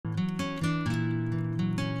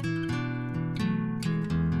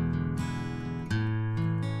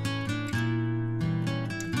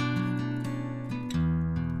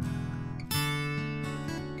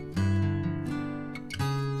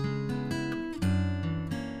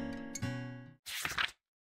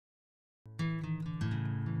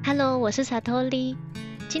Hello， 我是 Satori。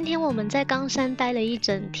今天我们在冈山待了一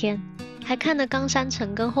整天，还看了冈山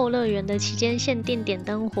城跟后乐园的期间限定点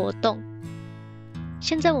灯活动。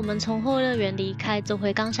现在我们从后乐园离开，走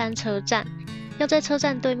回冈山车站，要在车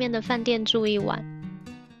站对面的饭店住一晚。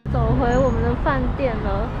走回我们的饭店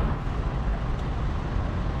了。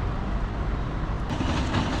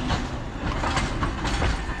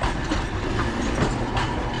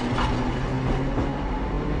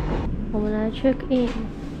我们来 check in。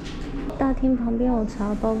大厅旁边有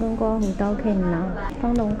茶包跟刮胡刀可以拿，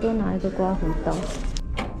帮龙哥拿一个刮胡刀。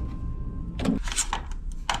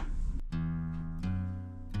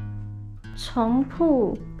床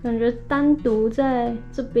铺感觉单独在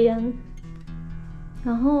这边，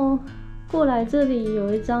然后过来这里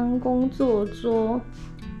有一张工作桌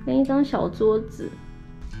跟一张小桌子，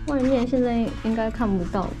外面现在应该看不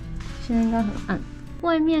到，现在应该很暗。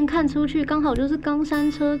外面看出去刚好就是冈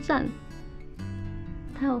山车站。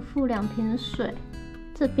还有附2瓶水，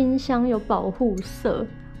这冰箱有保护色，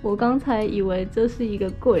我刚才以为这是一个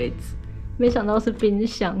柜子，没想到是冰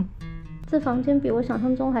箱。这房间比我想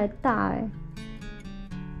象中还大哎。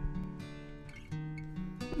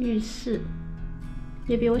浴室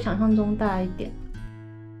也比我想象中大一点。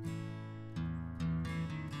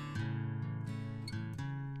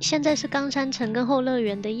现在是冈山城跟后乐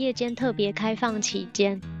园的夜间特别开放期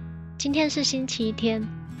间，今天是星期天。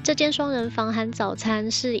这间双人房含早餐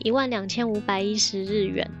是12510日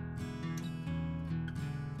元。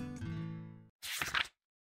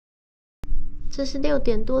这是6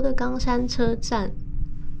点多的冈山车站，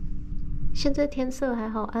现在天色还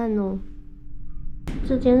好暗哦。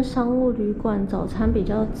这间商务旅馆早餐比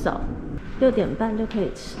较早，6点半就可以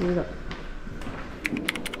吃了。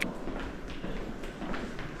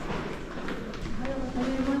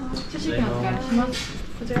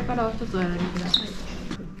こちらから1つお選びください。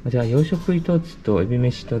じゃあ洋食1つとエビ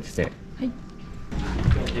飯1つで。はい。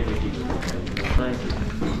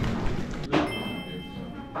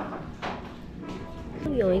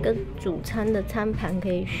有一个主餐的餐盘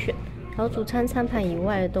可以选，然后主餐餐盘以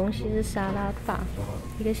外的东西是沙拉吧，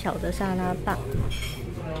一个小的沙拉吧，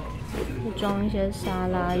会装一些沙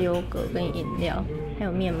拉、优格跟饮料，还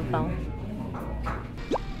有面包。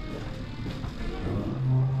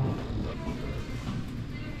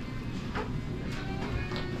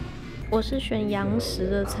我是选洋食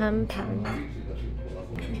的餐盘，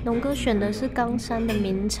龙哥选的是冈山的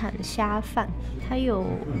名产虾饭，它有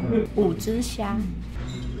5只虾。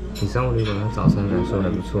以商务旅馆的早餐来说还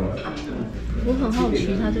不错。我很好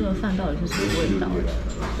奇它这个饭到底是什么味道的？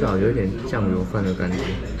是啊，有一点酱油饭的感觉，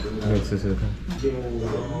你可以吃吃看。偏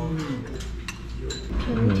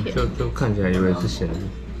甜。就看起来以为是咸的。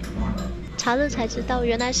查了才知道，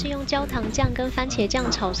原来是用焦糖酱跟番茄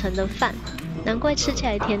酱炒成的饭。难怪吃起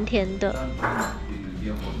来甜甜的。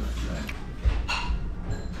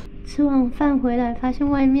吃完饭回来，发现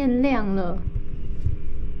外面亮了。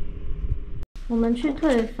我们去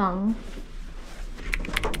退房。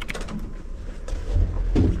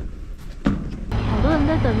好多人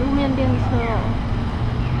在等路面电车哦。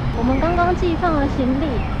我们刚刚寄放了行李，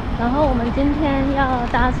然后我们今天要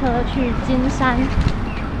搭车去金山。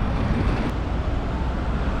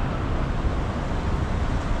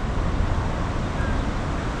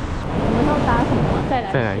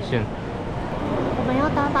再来线，我们要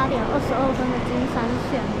搭8点22分的金山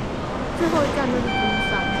线，最后一站就是金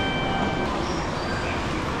山。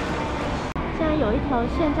现在有一条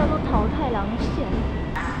线叫做桃太郎线。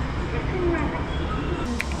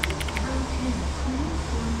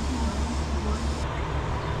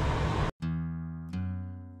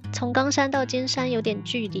从冈山到金山有点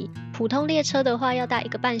距离，普通列车的话要搭1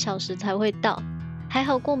个半小时才会到，还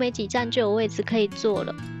好过没几站就有位置可以坐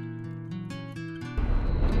了。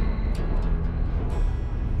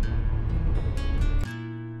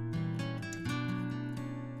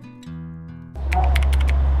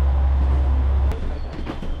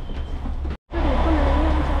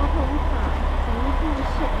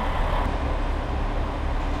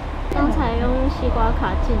西瓜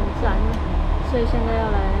卡进站，所以现在要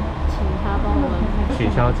来请他帮我们取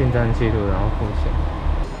消进站记录，然后付钱。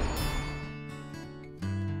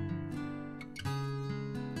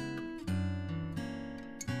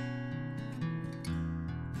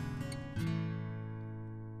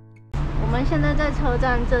我们现在在车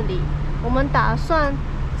站这里，我们打算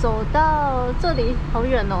走到这里，好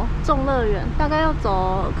远哦，众乐园，大概要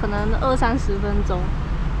走可能20-30分钟，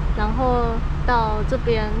然后到这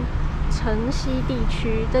边。城西地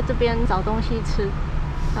区，在这边找东西吃，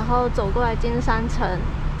然后走过来金山城，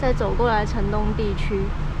再走过来城东地区，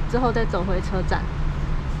之后再走回车站。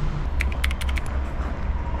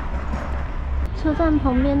车站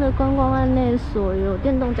旁边的观光案内所有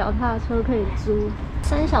电动脚踏车可以租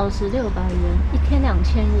，3小时600元，1天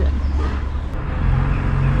2000元。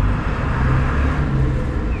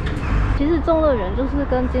其实众乐园就是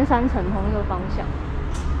跟金山城同一个方向，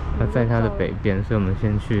它在它的北边，所以我们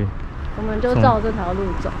先去。我们就照这条路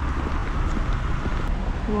走。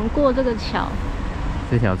我们过这个桥，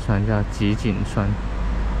这条川叫吉井川。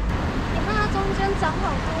你看它中间长好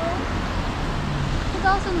多，不知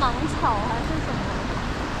道是芒草还是什么。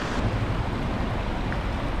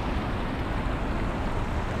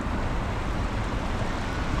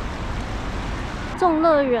众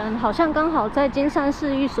乐园好像刚好在金山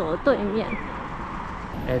市寓所的对面。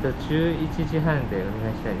11時半でお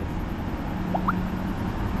願いしたいです。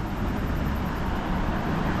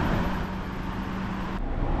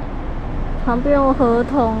旁边有河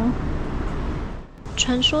童，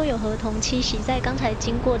传说有河童栖息在刚才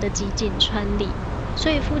经过的吉井川里，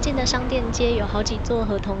所以附近的商店街有好几座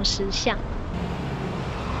河童石像。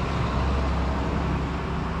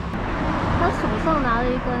他手上拿了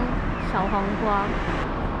一根小黄瓜，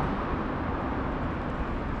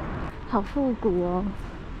好复古哦。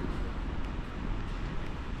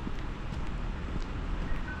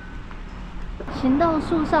行道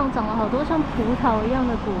树上长了好多像葡萄一样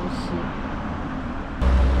的果实。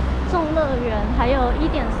众乐园还有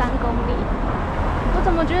1.3公里，我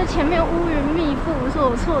怎么觉得前面乌云密布？是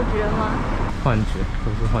我错觉吗？幻觉，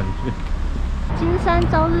都是幻觉。金山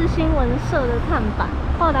朝日新闻社的看板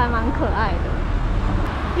画得还蛮可爱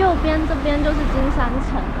的。右边这边就是金山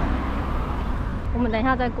城了，我们等一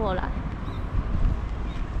下再过来。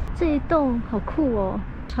这一栋好酷哦，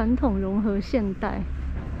传统融合现代。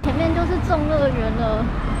前面就是众乐园了，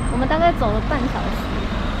我们大概走了半小时。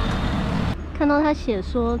看到他写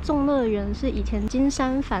说，众乐园是以前金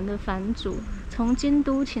山藩的藩主从京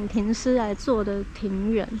都请庭师来做的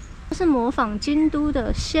庭园，是模仿京都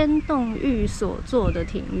的仙洞寓所做的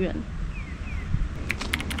庭园。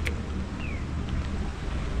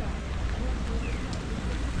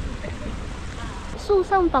树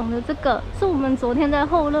上绑的这个是我们昨天在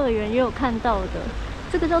后乐园也有看到的，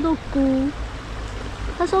这个叫做菇。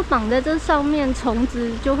他说绑在这上面，虫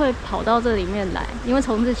子就会跑到这里面来，因为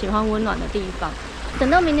虫子喜欢温暖的地方。等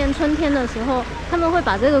到明年春天的时候，他们会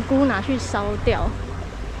把这个菇拿去烧掉，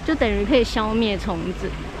就等于可以消灭虫子。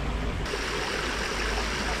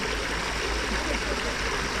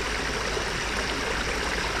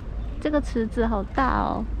这个池子好大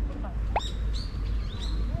哦。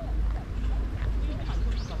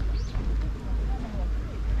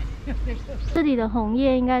这里的红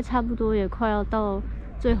叶应该差不多也快要到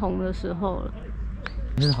最红的时候了。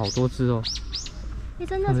真的好多只哦！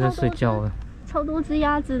真的他们在睡觉了，超多只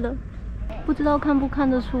鸭子的，不知道看不看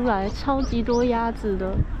得出来，超级多鸭子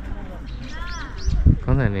的。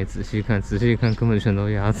刚才没仔细看，仔细看根本全都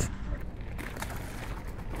鸭子。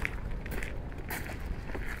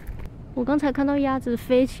我刚才看到鸭子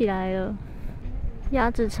飞起来了，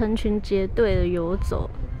鸭子成群结队的游走。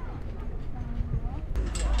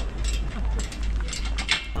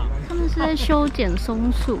他们是在修剪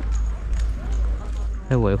松树，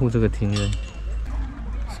在维护这个庭园。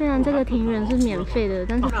虽然这个庭园是免费的，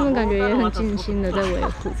但是他们感觉也很尽心的在维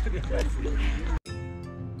护。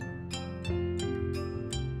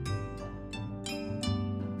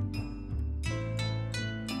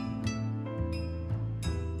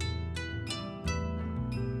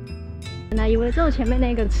本来以为只有前面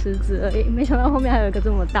那个池子而已，没想到后面还有一个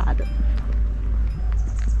这么大的。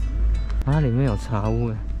啊，里面有茶屋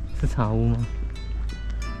哎，是茶屋吗？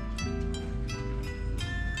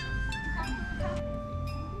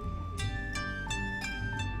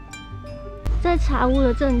在茶屋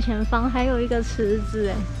的正前方还有一个池子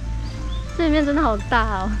哎，这里面真的好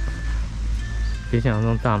大哦，比想象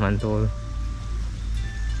中大蛮多的。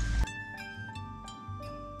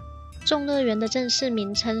众乐园的正式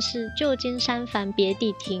名称是旧金山藩别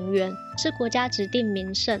邸庭园，是国家指定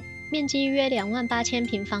名胜，面积约28000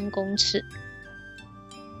平方公尺。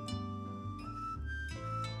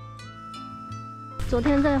昨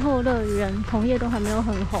天在后乐园红叶都还没有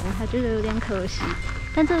很红，还觉得有点可惜。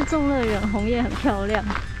但这个众乐园红叶很漂亮。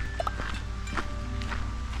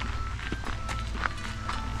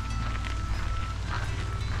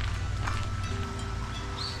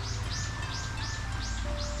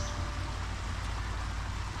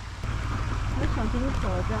要小心手，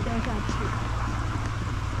不要掉下去。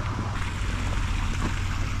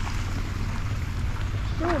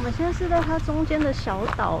因为我们现在是在它中间的小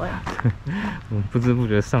岛哎。我们不知不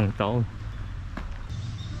觉上岛。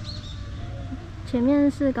前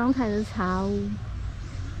面是刚才的茶屋，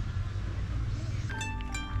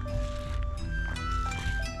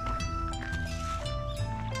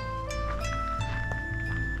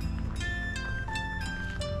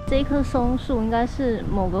这一棵松树应该是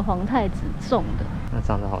某个皇太子种的。那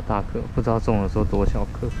长得好大棵，不知道种的时候多小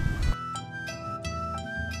棵。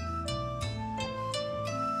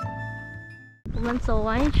我们走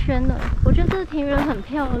完一圈了，我觉得这个庭园很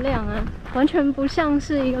漂亮啊，完全不像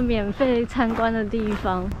是一个免费参观的地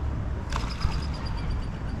方。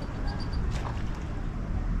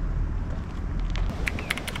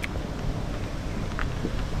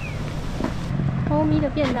猫咪的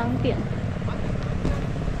便当店，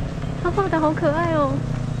它画的好可爱哦。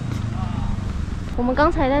我们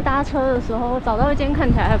刚才在搭车的时候找到一间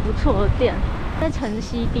看起来还不错的店，在城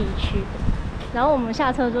西地区。然后我们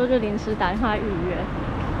下车之后就临时打电话预约。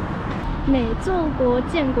美作国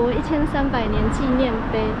建国1300年纪念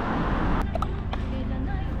碑。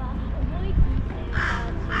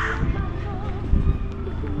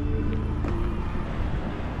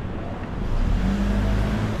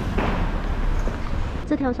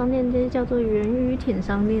这条商店街叫做圆鱼町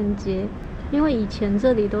商店街，因为以前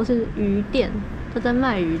这里都是鱼店，都在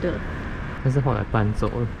卖鱼的。但是后来搬走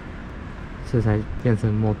了，所以才变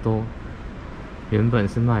成摩多。原本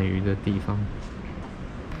是卖鱼的地方。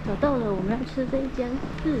找到了，我们要吃这一间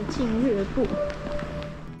日进月步。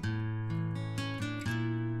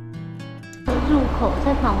入口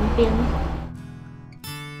在旁边，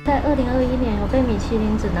在2021年有被米其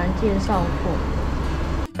林指南介绍过。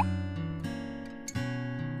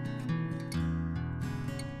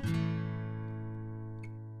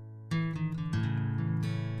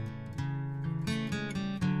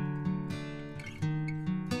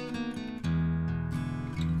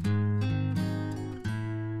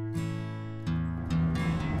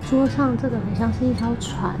桌上这个很像是一条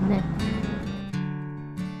船呢，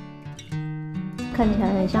看起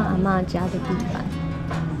来很像阿嬷家的地板。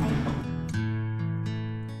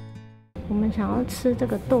我们想要吃这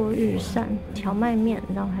个豆玉扇荞麦面，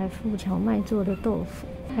然后还附荞麦做的豆腐，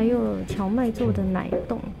还有荞麦做的奶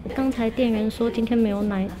冻。刚才店员说今天没有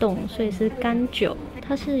奶冻，所以是干酒，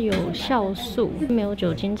它是有酵素，没有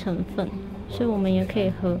酒精成分，所以我们也可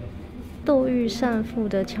以喝。豆玉扇附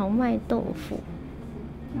的荞麦豆腐。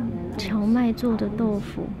荞麦做的豆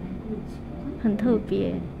腐很特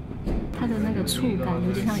别，它的那个触感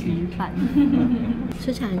有点像鱼板，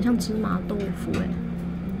吃起来很像芝麻豆腐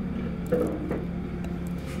哎。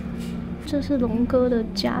这是龙哥的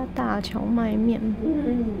加大荞麦面，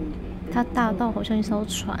它大到好像一艘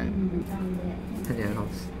船，看起来很好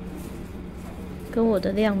吃。跟我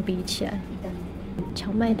的量比起来，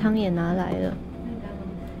荞麦汤也拿来了。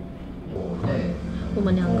我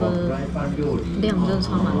们两个量真的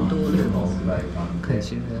差蛮多的，看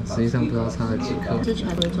起来实际上不知道差了几克。吃起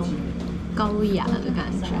来有一种高雅的感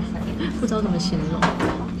觉，不知道怎么形容。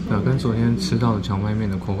对啊，跟昨天吃到的荞麦面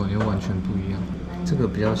的口感又完全不一样。这个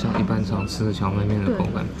比较像一般常吃的荞麦面的口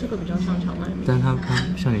感，这个比较像荞麦面，但是它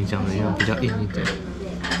像你讲的一样比较硬一点，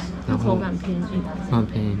然后口感偏硬，蛮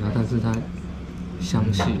便宜，然后但是它香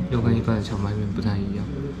气又跟一般的荞麦面不太一样。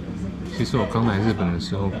其实我刚来日本的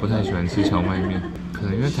时候不太喜欢吃荞麦面，可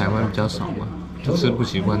能因为台湾比较少嘛，就吃不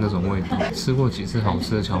习惯那种味道。吃过几次好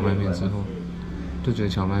吃的荞麦面之后，就觉得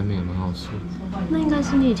荞麦面也蛮好吃。那应该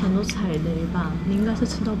是你以前都踩雷吧？你应该是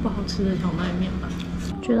吃到不好吃的荞麦面吧？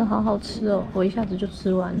觉得好好吃哦，我一下子就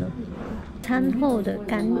吃完了。餐后的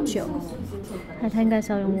干酒，它应该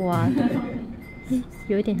是要用挖的，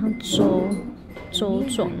有一点像粥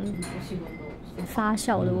状发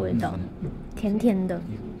酵的味道，甜甜的，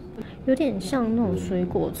有点像那种水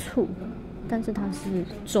果醋，但是它是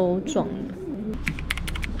粥状的。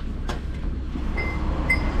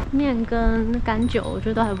面跟干酒我觉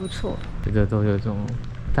得都还不错，觉得都有一种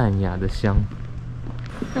淡雅的香。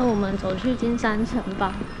那我们走去金山城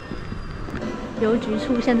吧。邮局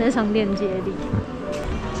出现在商店街里，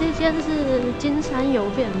这间是金山邮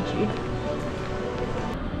便局。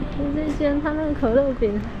这间它那个可乐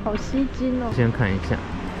饼好吸睛哦。先看一下，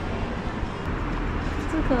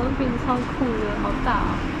这可乐饼超酷的，好大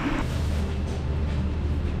哦。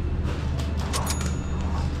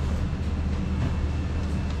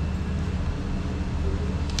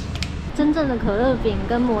真正的可乐饼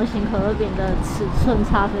跟模型可乐饼的尺寸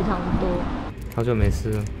差非常多。好久没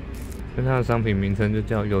吃了，跟它的商品名称就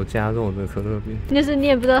叫有加肉的可乐饼。就是你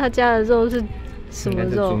也不知道它加的肉是什么肉，应该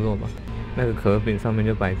是猪肉吧？那个可乐饼上面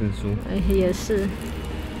就摆只猪。也是。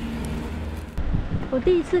我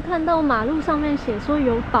第一次看到马路上面写说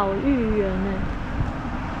有保育员呢。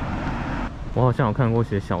我好像有看过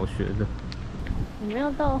写小学的。我们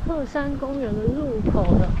要到鹤山公园的入口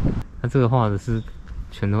了。它这个画的是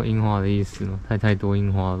全都樱花的意思吗？太多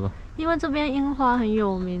樱花了吧？因为这边樱花很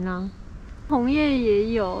有名啊，红叶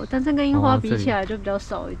也有，但是跟樱花比起来就比较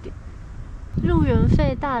少一点。入园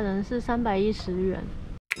费大人是310元。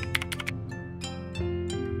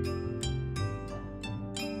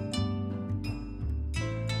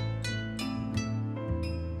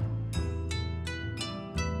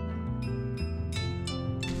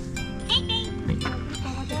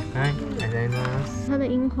它的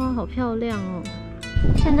樱花好漂亮哦。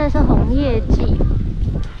现在是红叶季，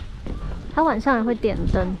它晚上也会点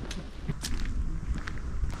灯。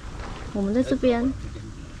我们在这边，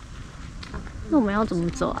那我们要怎么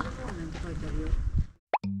走啊？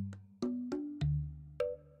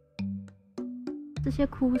这些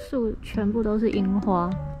枯树全部都是樱花，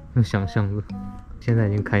用想象的，现在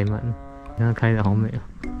已经开满了，你看开的好美啊！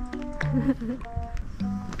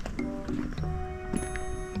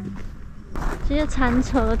这些餐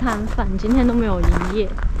车摊贩今天都没有营业。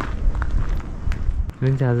这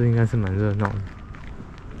边假日应该是蛮热闹的。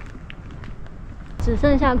只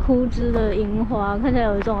剩下枯枝的樱花，看起来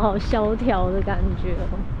有一种好萧条的感觉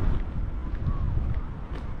哦。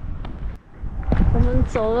我们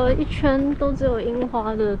走了一圈都只有樱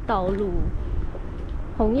花的道路，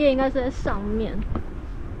红叶应该是在上面。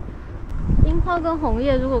樱花跟红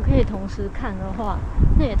叶如果可以同时看的话，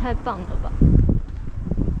那也太棒了吧！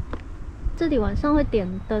这里晚上会点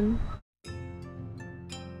灯。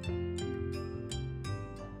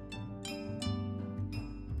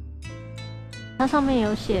它上面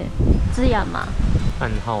有写滋养嘛？暗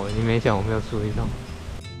号你没讲，我没有注意到。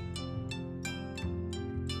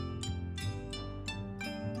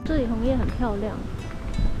这里红叶很漂亮，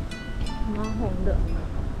蛮红的。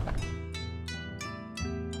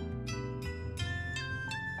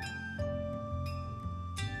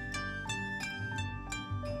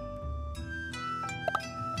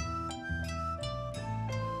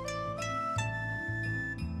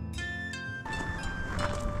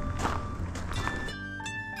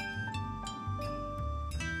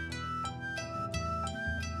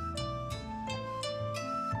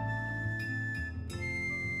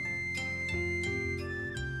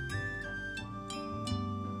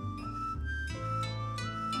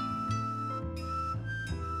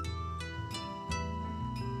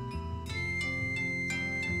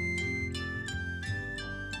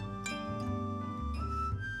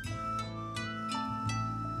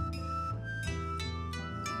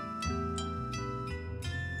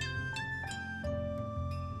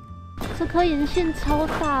这颗银杏超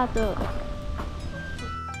大的，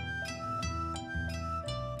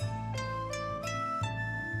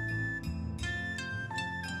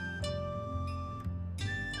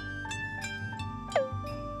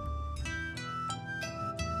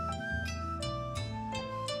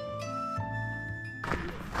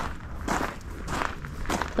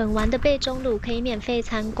本丸的贝中鲁可以免费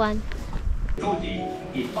参观。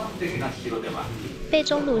贝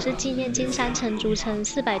中鲁是纪念金山城筑城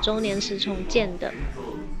400周年时重建的，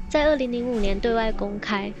在2005年对外公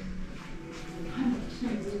开。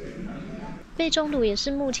贝中鲁也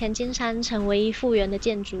是目前金山城唯一复原的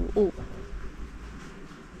建筑物。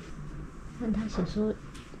但他写说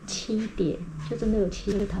7叠，就真的有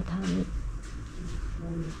7个榻榻米。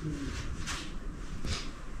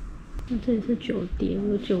那这里是9叠，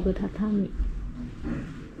有9个榻榻米。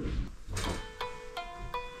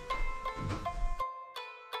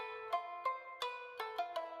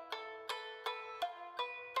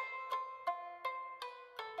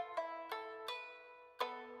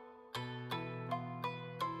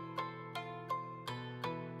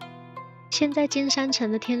现在金山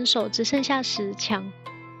城的天守只剩下10墙，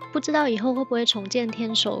不知道以后会不会重建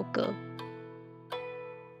天守阁。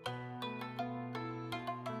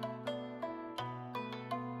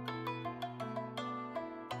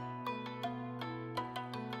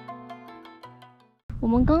我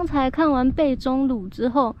们刚才看完贝中鲁之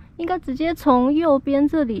后，应该直接从右边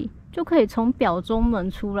这里就可以从表中门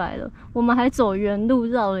出来了。我们还走原路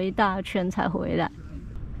绕了一大圈才回来。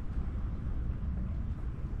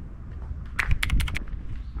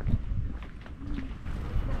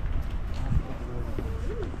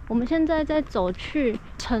我们现在在走去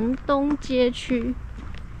城东街区，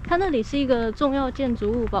它那里是一个重要建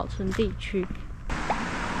筑物保存地区。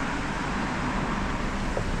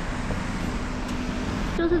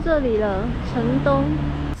就是这里了，城东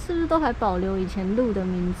是不是都还保留以前路的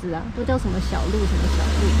名字啊？都叫什么小路什么小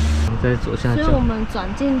路？我们在左下角，所以我们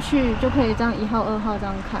转进去就可以这样1号、2号这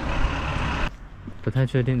样看。不太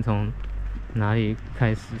确定从哪里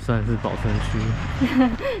开始算是保存区。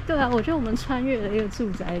对啊，我觉得我们穿越了一个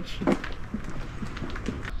住宅区，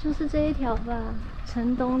就是这一条吧，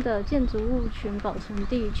城东的建筑物群保存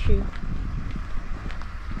地区。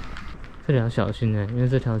这里要小心因为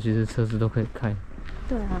这条其实车子都可以开。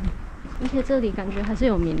对啊，而且这里感觉还是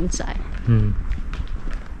有民宅。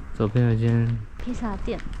左边有一间披萨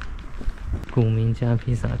店，古民家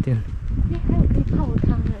披萨店。还有可以泡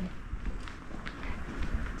汤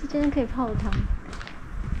这间可以泡汤。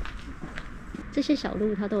这些小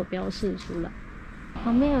路它都有标示出来。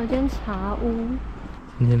旁边有一间茶屋，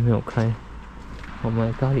今天没有开。我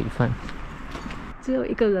买咖喱饭。只有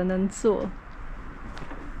一个人能坐。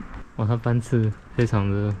哇，它班次非常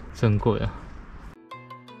的珍贵啊！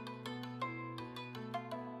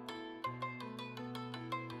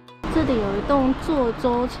这里有一栋坐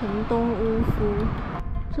州城东屋夫，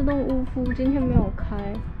这栋屋夫今天没有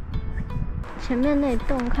开。前面那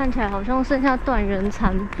栋看起来好像剩下断垣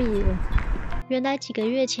残壁了。原来几个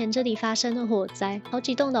月前这里发生了火灾，好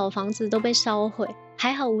几栋老房子都被烧毁，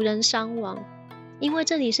还好无人伤亡。因为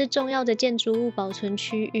这里是重要的建筑物保存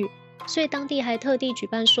区域，所以当地还特地举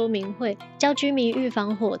办说明会，教居民预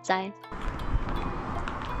防火灾。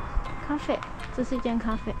咖啡，这是一间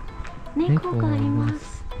咖啡。猫がいま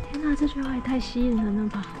す。天哪，这句话也太吸引人了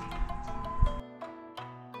吧！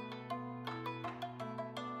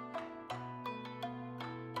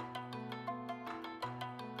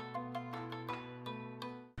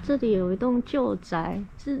这里有一栋旧宅，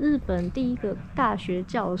是日本第一个大学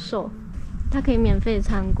教授，他可以免费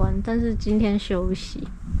参观，但是今天休息。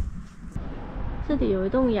这里有一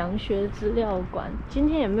栋洋学资料馆，今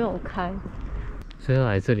天也没有开。所以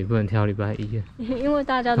来这里不能挑礼拜一，因为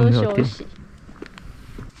大家都休息。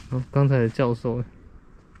哦，刚才的教授，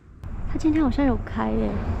他今天好像有开耶，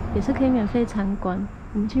也是可以免费参观。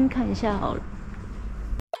我们进去看一下好了。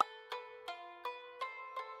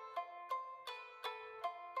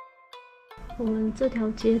我们这条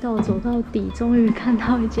街道走到底，终于看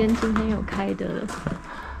到一间今天有开的了。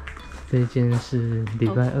这一间是礼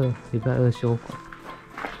拜二休馆。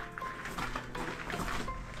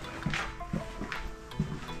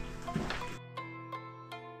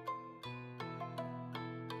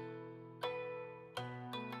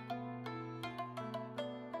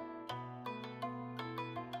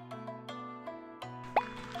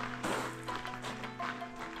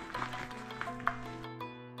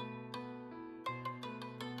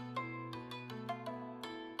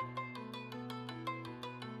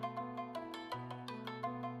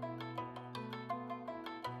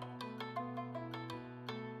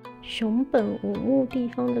熊本武木地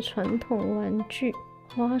方的传统玩具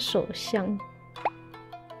花手箱，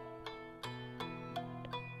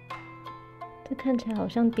这看起来好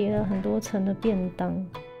像叠了很多层的便当。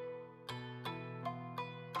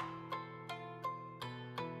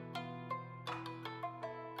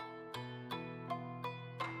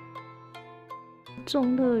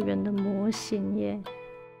众乐园的模型耶，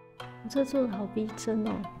这做的好逼真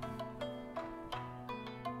哦。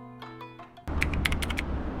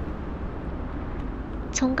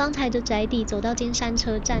从刚才的宅邸走到津山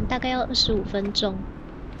车站，大概要25分钟。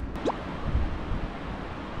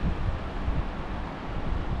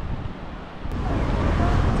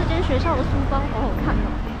这间学校的书包好好看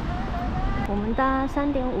哦。我们搭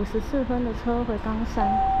3点54分的车回冈山。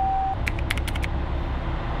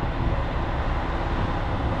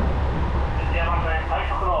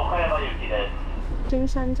津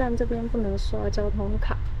山站这边不能刷交通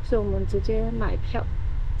卡，所以我们直接买票。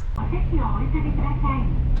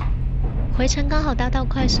回程刚好搭到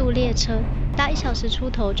快速列车，搭1小时出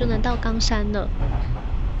头就能到冈山了。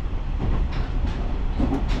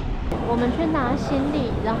我们去拿行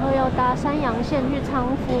李，然后要搭山阳线去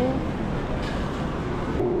仓敷。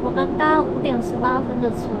我们搭5点18分的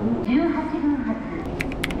车。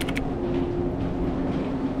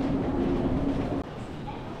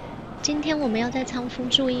今天我们要在仓敷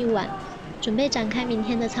住1晚，准备展开明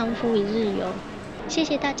天的仓敷1日游。谢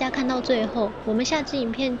谢大家看到最后，我们下支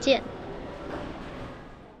影片见。